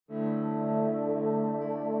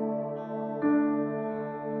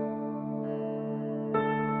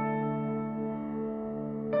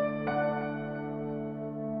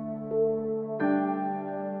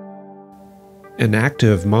an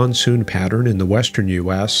active monsoon pattern in the western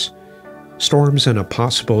U.S., storms and a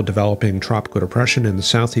possible developing tropical depression in the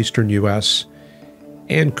southeastern U.S.,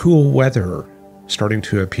 and cool weather starting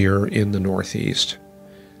to appear in the northeast.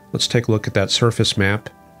 Let's take a look at that surface map.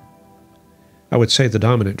 I would say the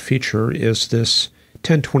dominant feature is this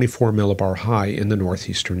 1024 millibar high in the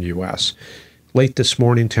northeastern U.S. Late this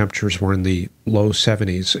morning, temperatures were in the low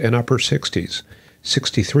 70s and upper 60s,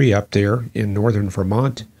 63 up there in northern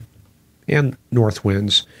Vermont, and north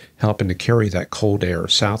winds helping to carry that cold air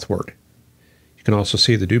southward. You can also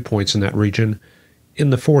see the dew points in that region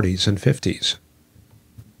in the 40s and 50s.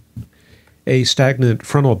 A stagnant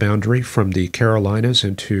frontal boundary from the Carolinas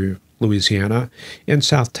into Louisiana and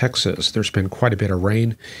South Texas. There's been quite a bit of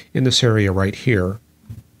rain in this area right here,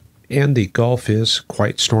 and the Gulf is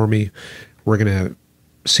quite stormy. We're going to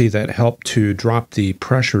see that help to drop the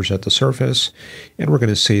pressures at the surface, and we're going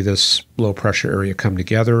to see this low pressure area come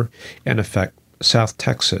together and affect South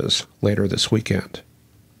Texas later this weekend.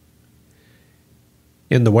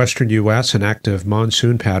 In the western U.S., an active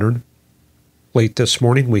monsoon pattern. Late this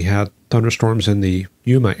morning, we had thunderstorms in the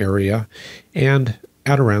Yuma area and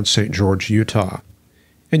at around St. George, Utah.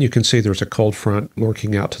 And you can see there's a cold front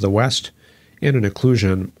lurking out to the west and an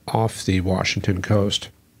occlusion off the Washington coast.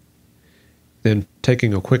 Then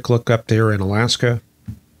taking a quick look up there in Alaska,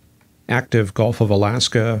 active Gulf of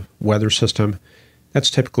Alaska weather system.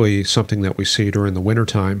 That's typically something that we see during the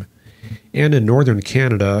wintertime. And in northern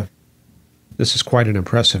Canada, this is quite an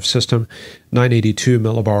impressive system, 982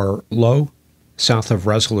 millibar low, south of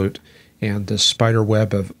Resolute, and this spider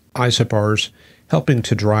web of isobars helping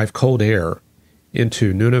to drive cold air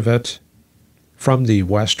into Nunavut from the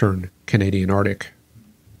western Canadian Arctic.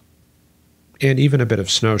 And even a bit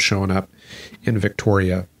of snow showing up in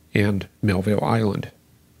Victoria and Melville Island.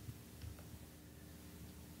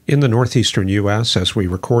 In the northeastern U.S., as we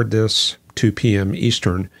record this, 2 p.m.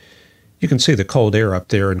 Eastern, you can see the cold air up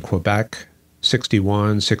there in Quebec,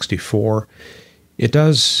 61, 64. It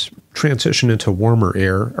does transition into warmer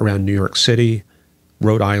air around New York City,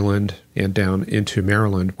 Rhode Island, and down into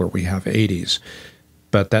Maryland where we have 80s.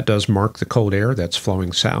 But that does mark the cold air that's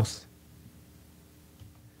flowing south.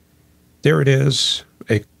 There it is,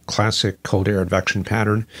 a classic cold air advection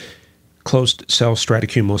pattern. Closed cell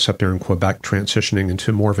stratocumulus up there in Quebec transitioning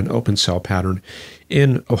into more of an open cell pattern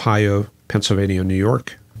in Ohio, Pennsylvania, New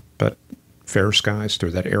York, but fair skies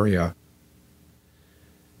through that area.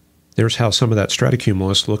 There's how some of that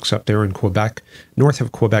stratocumulus looks up there in Quebec, north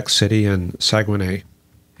of Quebec City and Saguenay.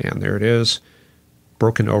 And there it is,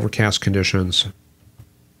 broken overcast conditions.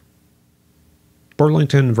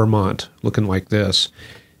 Burlington, Vermont, looking like this.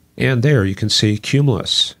 And there you can see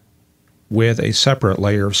cumulus with a separate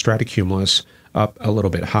layer of stratocumulus up a little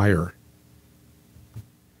bit higher.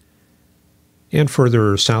 And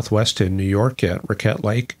further southwest in New York at Roquette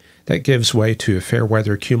Lake, that gives way to fair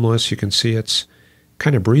weather cumulus. You can see it's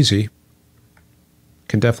kind of breezy.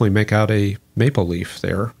 Can definitely make out a maple leaf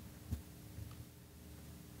there.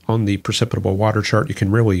 On the precipitable water chart, you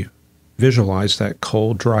can really visualize that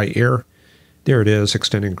cold, dry air. There it is,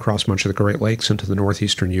 extending across much of the Great Lakes into the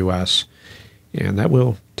northeastern U.S. And that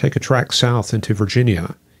will take a track south into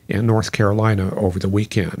Virginia and North Carolina over the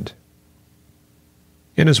weekend.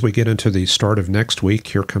 And as we get into the start of next week,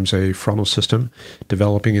 here comes a frontal system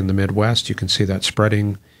developing in the Midwest. You can see that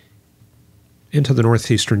spreading into the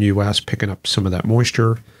northeastern U.S., picking up some of that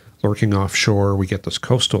moisture, lurking offshore. We get this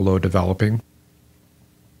coastal low developing.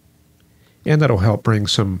 And that'll help bring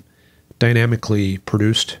some dynamically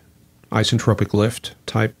produced isentropic lift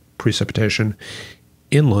type precipitation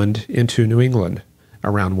inland into New England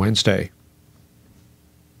around Wednesday.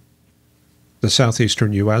 The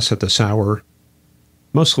southeastern U.S. at this hour,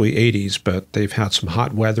 mostly 80s, but they've had some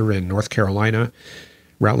hot weather in North Carolina.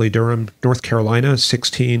 Raleigh-Durham, North Carolina,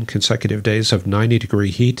 16 consecutive days of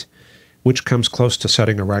 90-degree heat, which comes close to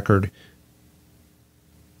setting a record.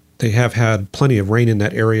 They have had plenty of rain in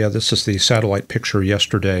that area. This is the satellite picture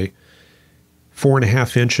yesterday.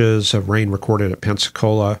 4.5 inches of rain recorded at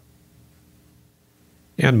Pensacola,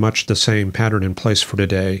 and much the same pattern in place for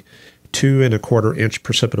today. 2.25 inch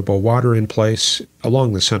precipitable water in place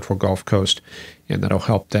along the central Gulf Coast, and that'll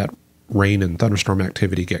help that rain and thunderstorm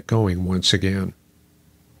activity get going once again.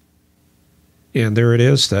 And there it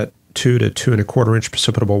is, that 2 to 2.25 inch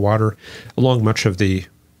precipitable water along much of the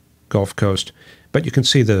Gulf Coast. But you can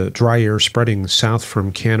see the dry air spreading south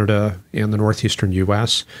from Canada and the northeastern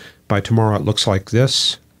U.S. By tomorrow it looks like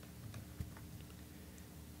this.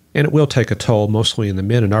 And it will take a toll, mostly in the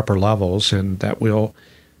mid and upper levels, and that will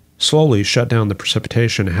slowly shut down the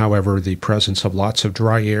precipitation. However, the presence of lots of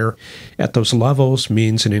dry air at those levels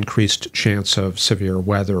means an increased chance of severe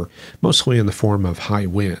weather, mostly in the form of high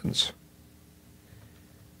winds.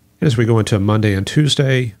 As we go into Monday and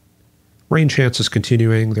Tuesday, rain chances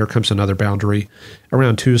continuing. There comes another boundary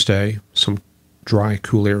around Tuesday, some dry,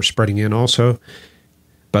 cool air spreading in also,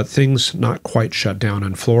 but things not quite shut down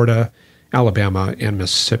in Florida, Alabama, and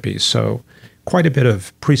Mississippi. So quite a bit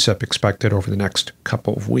of precip expected over the next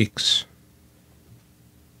couple of weeks.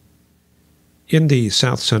 In the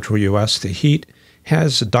south-central U.S., the heat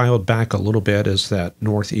has dialed back a little bit as that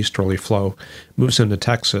northeasterly flow moves into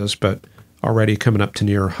Texas, but already coming up to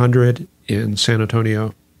near 100 in San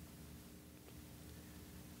Antonio.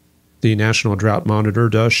 The National Drought Monitor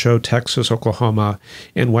does show Texas, Oklahoma,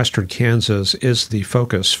 and western Kansas is the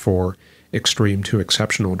focus for extreme to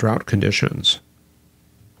exceptional drought conditions.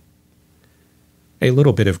 A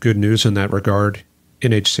little bit of good news in that regard.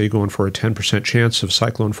 NHC going for a 10% chance of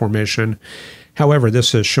cyclone formation. However,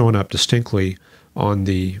 this is showing up distinctly on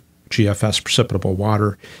the GFS precipitable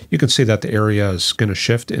water. You can see that the area is going to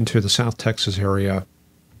shift into the South Texas area.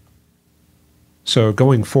 So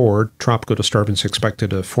going forward, tropical disturbance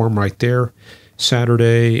expected to form right there.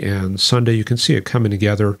 Saturday and Sunday, you can see it coming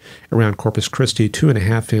together around Corpus Christi,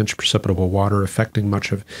 2.5-inch precipitable water affecting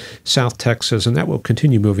much of South Texas, and that will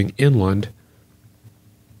continue moving inland.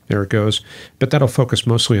 There it goes. But that'll focus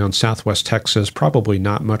mostly on southwest Texas, probably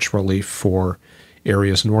not much relief for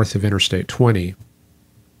areas north of Interstate 20.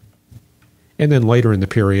 And then later in the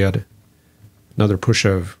period, another push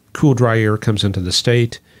of cool, dry air comes into the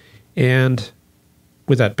state, and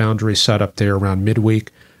with that boundary set up there around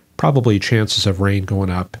midweek, probably chances of rain going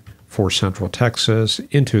up for central Texas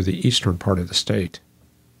into the eastern part of the state.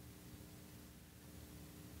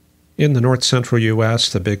 In the north-central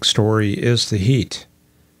U.S., the big story is the heat.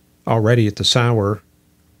 Already at this hour,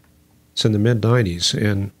 it's in the mid-90s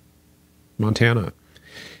in Montana.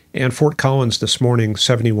 And Fort Collins this morning,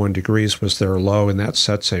 71 degrees was their low, and that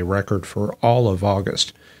sets a record for all of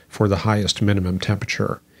August for the highest minimum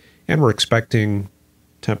temperature. And we're expecting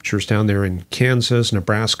temperatures down there in Kansas,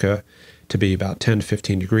 Nebraska to be about 10 to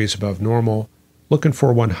 15 degrees above normal, looking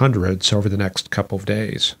for 100s over the next couple of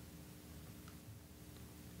days.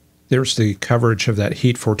 There's the coverage of that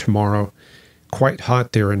heat for tomorrow. Quite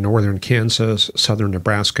hot there in northern Kansas, southern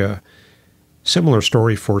Nebraska. Similar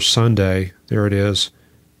story for Sunday. There it is.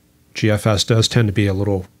 GFS does tend to be a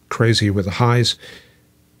little crazy with the highs.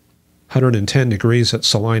 110 degrees at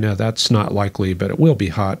Salina, that's not likely, but it will be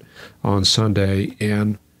hot on Sunday,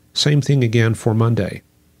 and same thing again for Monday.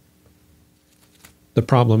 The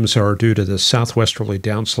problems are due to the southwesterly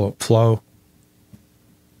downslope flow,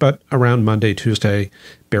 but around Monday, Tuesday,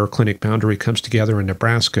 Bear Clinic boundary comes together in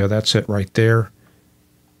Nebraska. That's it right there.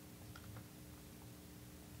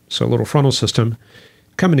 So a little frontal system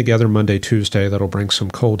coming together Monday, Tuesday. That'll bring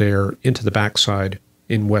some cold air into the backside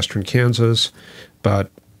in western Kansas,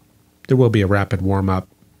 but there will be a rapid warm-up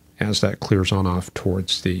as that clears on off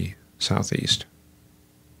towards the southeast.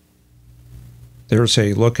 There's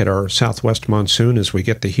a look at our southwest monsoon as we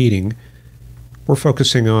get the heating. We're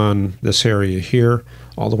focusing on this area here,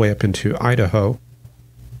 all the way up into Idaho.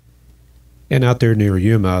 And out there near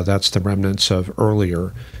Yuma, that's the remnants of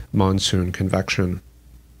earlier monsoon convection.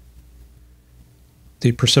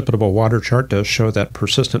 The precipitable water chart does show that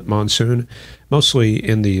persistent monsoon, mostly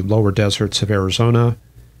in the lower deserts of Arizona.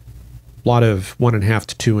 A lot of 1.5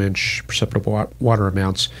 to 2 inch precipitable water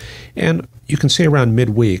amounts. And you can see around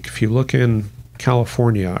midweek, if you look in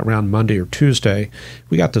California around Monday or Tuesday,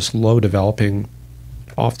 we got this low developing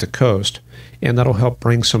off the coast, and that'll help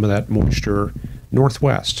bring some of that moisture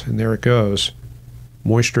northwest. And there it goes,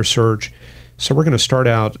 moisture surge. So we're going to start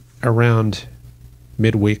out around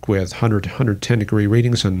midweek with 100 to 110 degree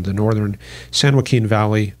readings in the northern San Joaquin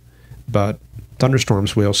Valley, but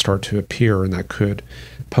thunderstorms will start to appear, and that could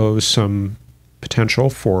pose some potential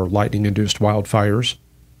for lightning-induced wildfires.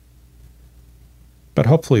 But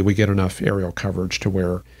hopefully we get enough aerial coverage to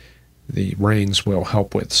where the rains will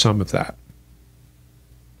help with some of that.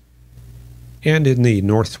 And in the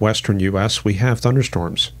northwestern U.S., we have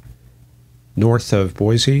thunderstorms. North of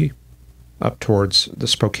Boise, up towards the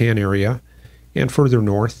Spokane area, and further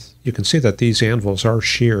north, you can see that these anvils are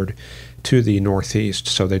sheared to the northeast,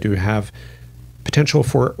 so they do have potential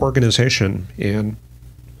for organization and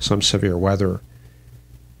some severe weather.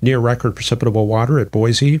 Near record precipitable water at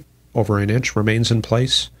Boise, over an inch, remains in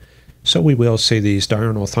place, so we will see these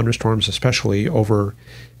diurnal thunderstorms, especially over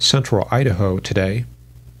central Idaho today.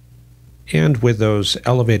 And with those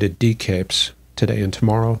elevated decapes today and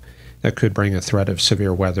tomorrow, that could bring a threat of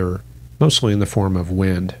severe weather, mostly in the form of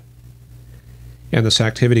wind. And this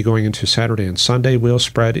activity going into Saturday and Sunday will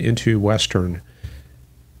spread into western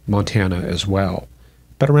Montana as well.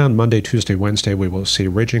 But around Monday, Tuesday, Wednesday, we will see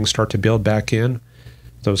ridging start to build back in.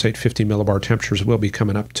 Those 850 millibar temperatures will be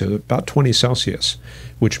coming up to about 20 Celsius,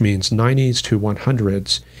 which means 90s to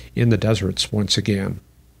 100s in the deserts once again.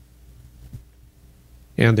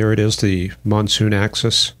 And there it is, the Monsoon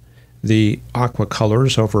Axis. The aqua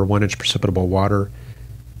colors over 1-inch precipitable water.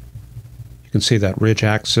 You can see that ridge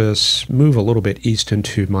axis move a little bit east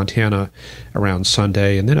into Montana around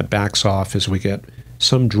Sunday, and then it backs off as we get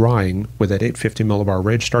some drying with that 850 millibar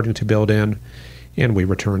ridge starting to build in, and we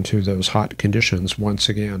return to those hot conditions once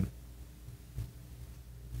again.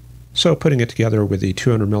 So putting it together with the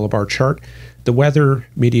 200 millibar chart, the weather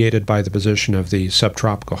mediated by the position of the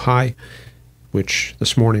subtropical high, which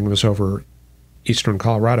this morning was over eastern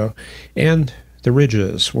Colorado, and the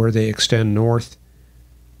ridges where they extend north.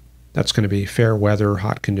 That's going to be fair weather,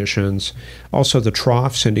 hot conditions. Also the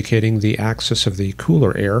troughs indicating the axis of the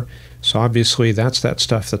cooler air. So obviously that's that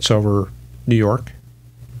stuff that's over New York.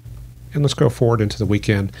 And let's go forward into the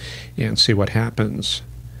weekend and see what happens.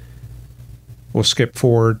 We'll skip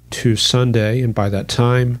forward to Sunday, and by that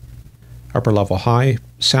time, upper level high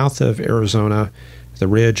south of Arizona, the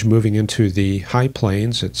ridge moving into the high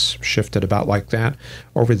plains. It's shifted about like that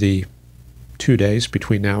over the 2 days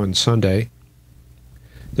between now and Sunday.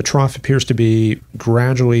 The trough appears to be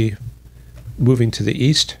gradually moving to the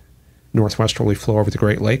east, northwesterly flow over the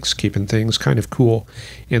Great Lakes, keeping things kind of cool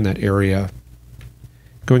in that area.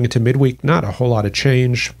 Going into midweek, not a whole lot of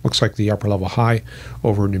change. Looks like the upper level high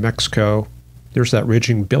over New Mexico. There's that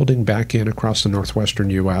ridging building back in across the northwestern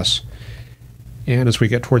U.S. And as we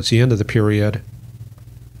get towards the end of the period,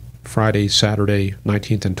 Friday, Saturday,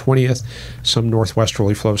 19th and 20th, some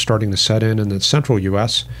northwesterly flow starting to set in the central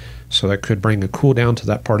U.S., so that could bring a cool down to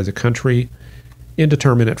that part of the country.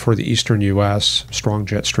 Indeterminate for the eastern U.S., strong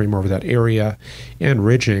jet stream over that area, and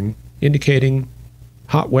ridging, indicating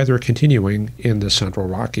hot weather continuing in the central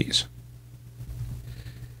Rockies.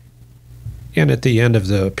 And at the end of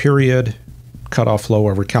the period, cutoff low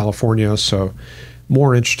over California, so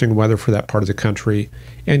more interesting weather for that part of the country,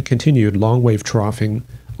 and continued long wave troughing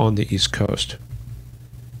on the East Coast.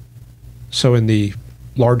 So in the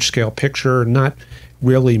large-scale picture, not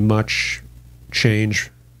really much change.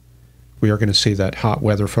 We are going to see that hot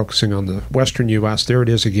weather focusing on the western U.S. There it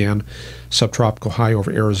is again, subtropical high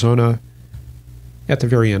over Arizona at the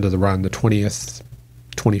very end of the run, the 20th,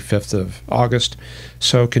 25th of August.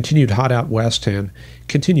 So continued hot out west and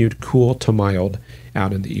continued cool to mild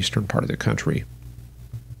out in the eastern part of the country.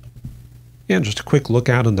 And just a quick look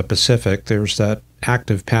out in the Pacific, there's that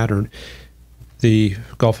active pattern. The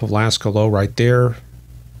Gulf of Alaska low right there,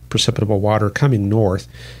 precipitable water coming north,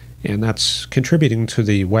 and that's contributing to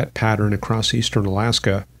the wet pattern across eastern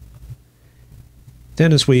Alaska.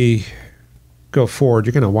 Then as we go forward,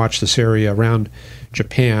 you're going to watch this area around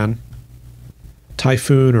Japan,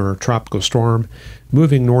 typhoon or tropical storm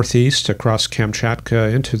moving northeast across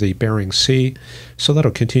Kamchatka into the Bering Sea, so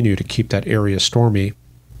that'll continue to keep that area stormy.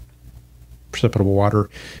 Precipitable water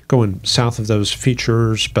going south of those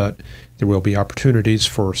features, but there will be opportunities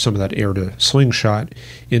for some of that air to slingshot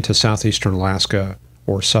into southeastern Alaska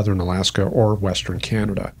or southern Alaska or western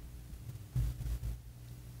Canada.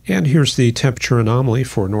 And here's the temperature anomaly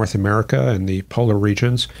for North America and the polar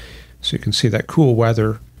regions. So you can see that cool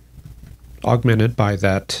weather augmented by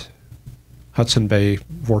that Hudson Bay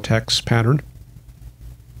vortex pattern.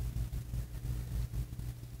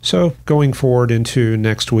 So going forward into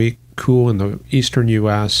next week, cool in the eastern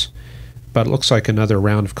U.S., but it looks like another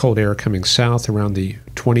round of cold air coming south around the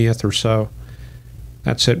 20th or so.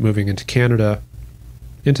 That's it, moving into Canada,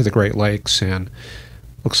 into the Great Lakes, and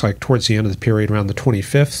looks like towards the end of the period around the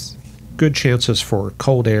 25th, good chances for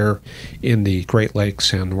cold air in the Great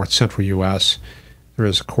Lakes and north central U.S. There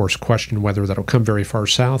is, of course, question whether that'll come very far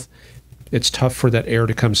south. It's tough for that air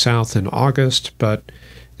to come south in August, but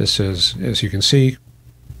this is, as you can see,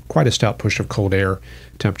 quite a stout push of cold air.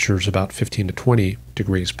 Temperatures about 15 to 20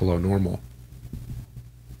 degrees below normal.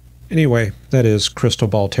 Anyway, that is crystal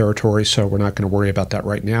ball territory, so we're not going to worry about that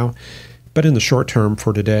right now. But in the short term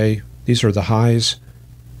for today, these are the highs.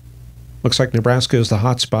 Looks like Nebraska is the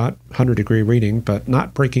hot spot, 100-degree reading, but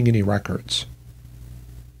not breaking any records.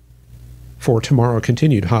 For tomorrow,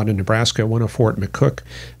 continued hot in Nebraska, 104 at McCook,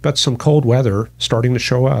 but some cold weather starting to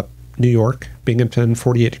show up. New York, Binghamton,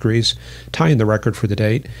 48 degrees, tying the record for the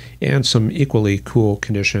date, and some equally cool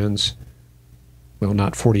conditions, well,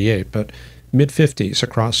 not 48, but mid-50s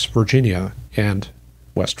across Virginia and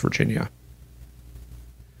West Virginia.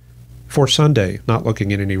 For Sunday, not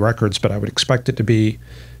looking at any records, but I would expect it to be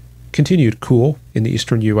continued cool in the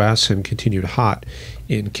eastern U.S. and continued hot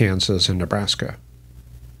in Kansas and Nebraska.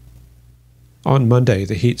 On Monday,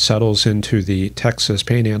 the heat settles into the Texas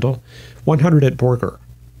Panhandle, 100 at Borger,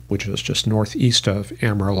 which is just northeast of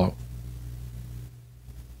Amarillo.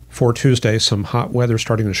 For Tuesday, some hot weather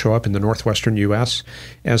starting to show up in the northwestern U.S.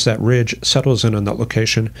 as that ridge settles in on that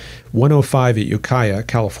location. 105 at Ukiah,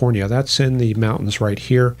 California. That's in the mountains right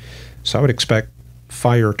here. So I would expect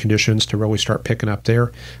fire conditions to really start picking up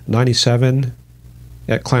there. 97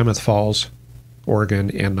 at Klamath Falls,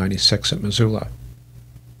 Oregon, and 96 at Missoula.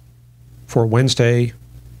 For Wednesday,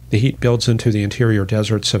 the heat builds into the interior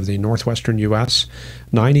deserts of the northwestern U.S.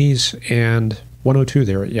 90s and 102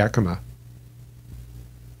 there at Yakima.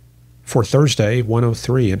 For Thursday,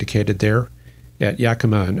 103 indicated there at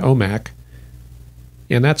Yakima and Omak.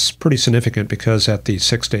 And that's pretty significant because at the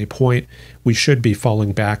 6-day point, we should be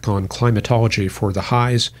falling back on climatology for the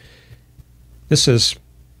highs. This is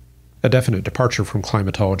a definite departure from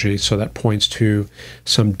climatology, so that points to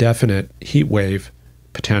some definite heat wave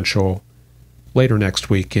potential later next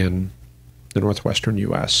week in the northwestern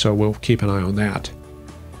U.S., so we'll keep an eye on that.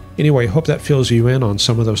 Anyway, hope that fills you in on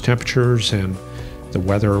some of those temperatures and the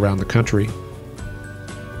weather around the country.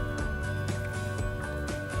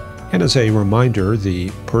 And as a reminder, the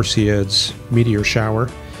Perseids meteor shower,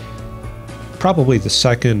 probably the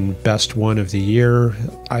second best one of the year.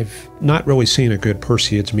 I've not really seen a good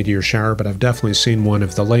Perseids meteor shower, but I've definitely seen one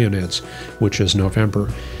of the Leonids, which is November.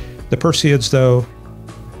 The Perseids, though,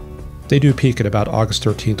 they do peak at about August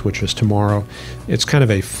 13th, which is tomorrow. It's kind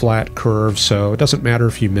of a flat curve, so it doesn't matter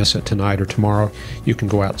if you miss it tonight or tomorrow. You can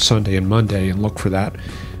go out Sunday and Monday and look for that.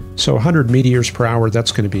 So 100 meteors per hour,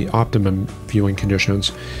 that's going to be optimum viewing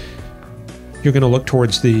conditions. You're going to look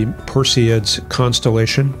towards the Perseids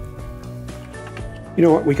constellation. You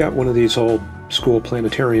know what? We got one of these old school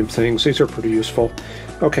planetarium things. These are pretty useful.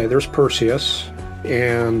 Okay, there's Perseus,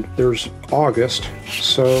 and there's August.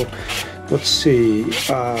 So let's see.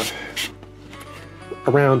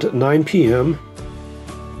 Around 9 p.m.,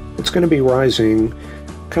 it's going to be rising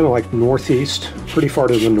kind of like northeast, pretty far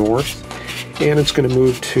to the north, and it's going to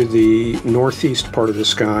move to the northeast part of the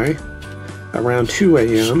sky around 2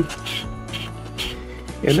 a.m.,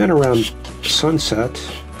 and then around sunset,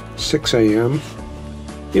 6 a.m.,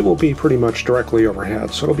 it will be pretty much directly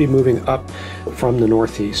overhead. So it'll be moving up from the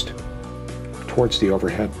northeast towards the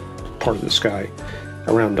overhead part of the sky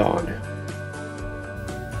around dawn.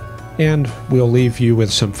 And we'll leave you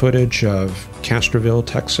with some footage of Castroville,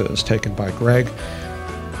 Texas, taken by Greg.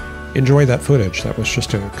 Enjoy that footage. That was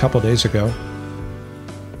just a couple days ago.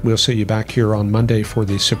 We'll see you back here on Monday for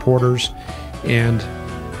the supporters and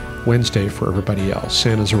Wednesday for everybody else.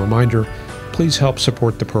 And as a reminder, please help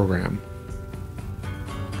support the program.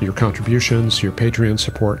 Your contributions, your Patreon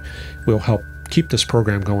support will help keep this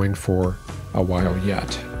program going for a while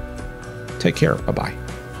yet. Take care. Bye-bye.